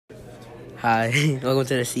Hi, welcome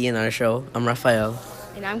to the CNR show. I'm Rafael.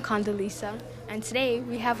 And I'm Condoleezza. And today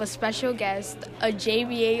we have a special guest, a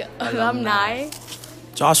JBA alumni.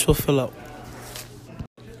 Joshua Phillip.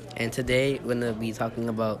 And today we're going to be talking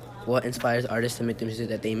about what inspires artists to make the music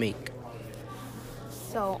that they make.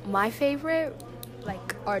 So my favorite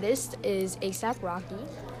artist is A$AP Rocky.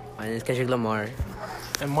 Mine is Kendrick Lamar.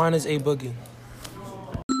 And mine is A Boogie.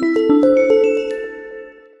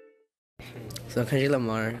 So Kendrick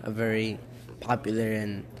Lamar, a very popular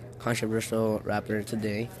and controversial rapper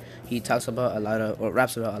today, he raps about a lot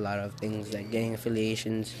of things like gang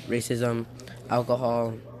affiliations, racism,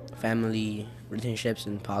 alcohol, family, relationships,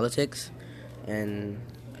 and politics. And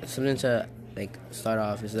something to start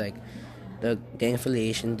off is the gang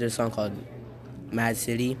affiliation. There's a song called Mad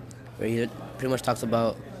City where he pretty much talks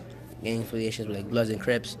about gang affiliations with Bloods and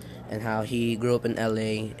Crips and how he grew up in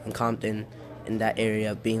LA and Compton, in that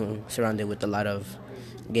area, being surrounded with a lot of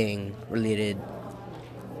gang-related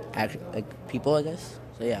people, I guess.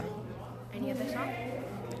 So yeah. Any other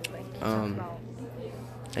song?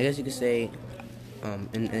 I guess you could say,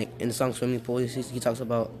 in the song "Swimming Pool," he talks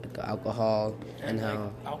about alcohol and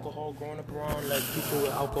how alcohol, growing up around people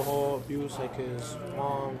with alcohol abuse, his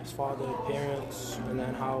mom, his father, parents, and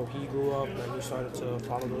then how he grew up and he started to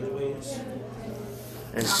follow those ways.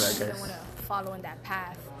 And so I don't want to follow in that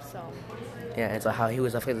path. So yeah, and so how he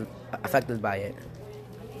was affected by it.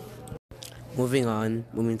 Moving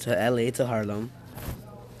to LA, to Harlem.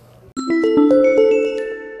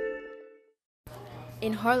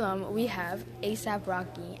 in Harlem, we have A$AP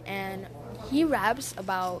Rocky, and he raps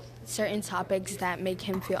about certain topics that make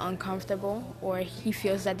him feel uncomfortable or he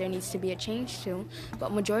feels that there needs to be a change to,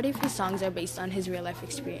 but majority of his songs are based on his real-life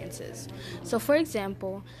experiences. So, for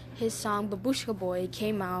example, his song Babushka Boy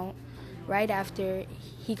came out right after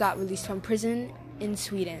he got released from prison in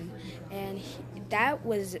Sweden, and that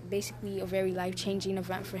was basically a very life-changing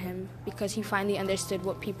event for him because he finally understood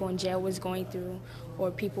what people in jail was going through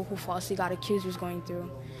or people who falsely got accused was going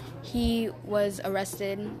through. He was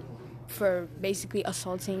arrested for basically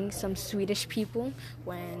assaulting some Swedish people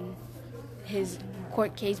when his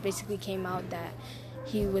court case basically came out that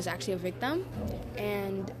he was actually a victim,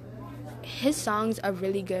 and his songs are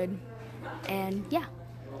really good. And yeah,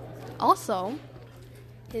 also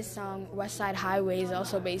his song West Side Highway is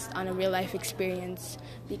also based on a real life experience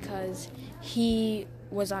because he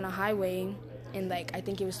was on a highway in I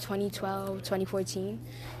think it was 2012, 2014,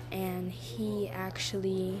 and he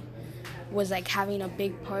actually was having a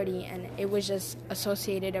big party, and it was just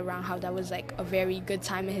associated around how that was a very good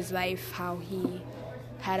time in his life, how he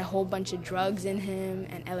had a whole bunch of drugs in him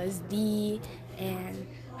and LSD, and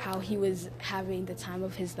how he was having the time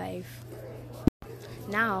of his life.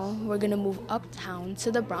 Now we're gonna move uptown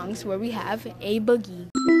to the Bronx where we have A Boogie.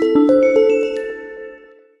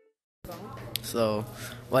 So,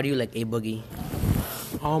 why do you like A Boogie?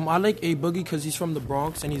 I like A Boogie because he's from the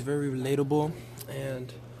Bronx and he's very relatable,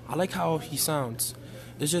 and I like how he sounds.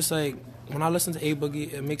 It's just when I listen to A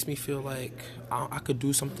Boogie, it makes me feel like I could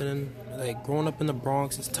do something. Growing up in the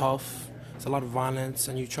Bronx is tough. It's a lot of violence,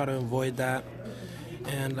 and you try to avoid that.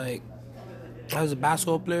 And as a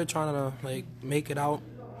basketball player trying to make it out,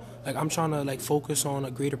 I'm trying to focus on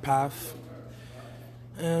a greater path.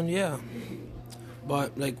 And yeah,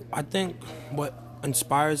 but I think what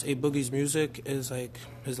inspires A Boogie's music is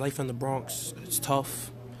his life in the Bronx. It's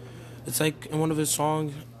tough. It's in one of his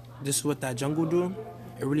songs, "This Is What That Jungle Do."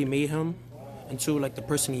 It really made him into the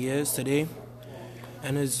person he is today.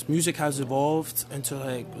 And his music has evolved into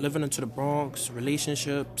living into the Bronx,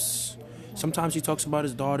 relationships. Sometimes he talks about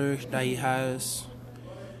his daughter that he has.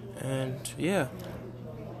 And yeah,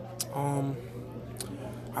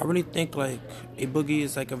 I really think A Boogie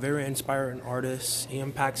is a very inspiring artist. He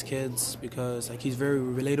impacts kids because he's very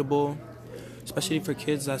relatable, especially for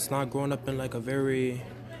kids that's not growing up in a very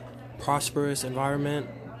prosperous environment,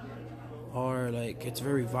 or it's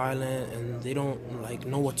very violent and they don't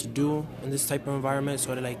know what to do in this type of environment.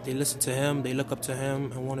 So they listen to him, they look up to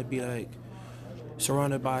him, and want to be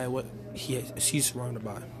surrounded by what he's surrounded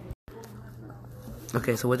by.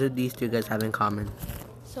 Okay, so what do these two guys have in common?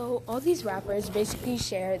 So all these rappers basically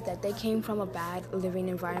shared that they came from a bad living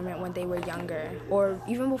environment when they were younger, or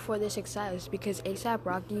even before their success, because A$AP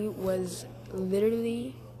Rocky was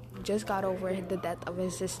literally just got over the death of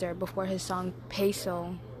his sister before his song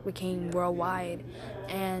Peso became worldwide.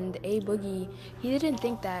 And A Boogie, he didn't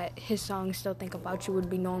think that his song Still Think About You would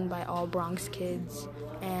be known by all Bronx kids.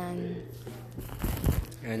 And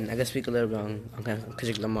I guess speak a little bit on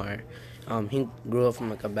Kendrick Lamar. He grew up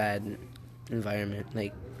from a bad environment.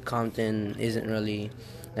 Compton isn't really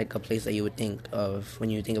a place that you would think of when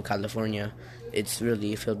you think of California. it's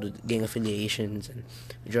really filled with gang affiliations and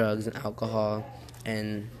drugs and alcohol.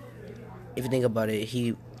 And if you think about it,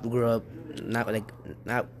 he grew up not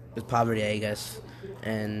with poverty, I guess,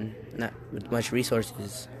 and not with much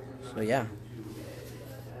resources. So yeah.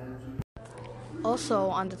 Also,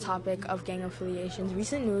 on the topic of gang affiliations,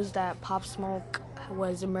 recent news that Pop Smoke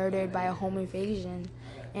was murdered by a home invasion,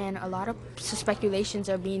 and a lot of speculations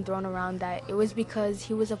are being thrown around that it was because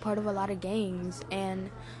he was a part of a lot of gangs, and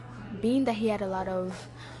being that he had a lot of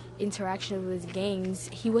interaction with gangs,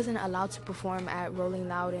 he wasn't allowed to perform at Rolling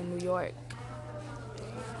Loud in New York.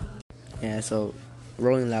 Yeah, so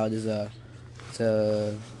Rolling Loud is it's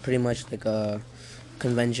a pretty much like a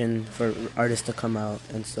convention for artists to come out,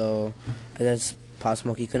 and so I guess Pop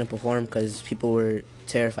Smoke, he couldn't perform because people were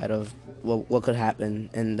terrified of what could happen,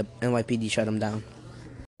 and the NYPD shut him down.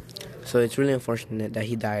 So it's really unfortunate that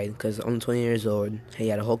he died because only 20 years old, he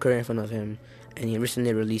had a whole career in front of him, and he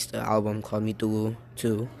recently released an album called Me Too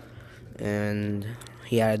 2, and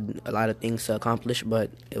he had a lot of things to accomplish,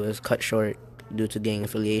 but it was cut short due to gang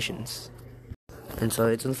affiliations. And so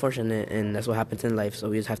it's unfortunate, and that's what happens in life, so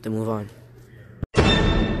we just have to move on.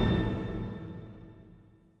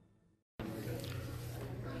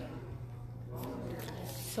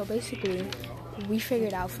 So basically, we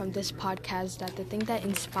figured out from this podcast that the thing that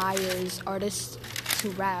inspires artists to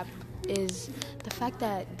rap is the fact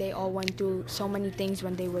that they all went through so many things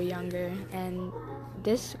when they were younger, and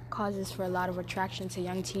this causes for a lot of attraction to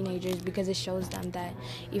young teenagers because it shows them that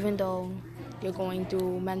even though you're going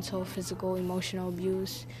through mental, physical, emotional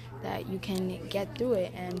abuse, that you can get through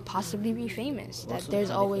it and possibly be famous, that there's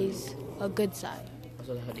always a good side.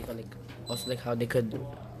 Also how they could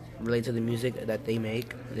relate to the music that they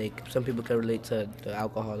make. Like, some people can relate to the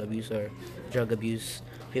alcohol abuse or drug abuse.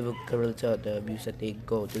 People can relate to the abuse that they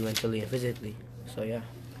go through mentally and physically. So yeah.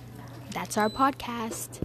 That's our podcast.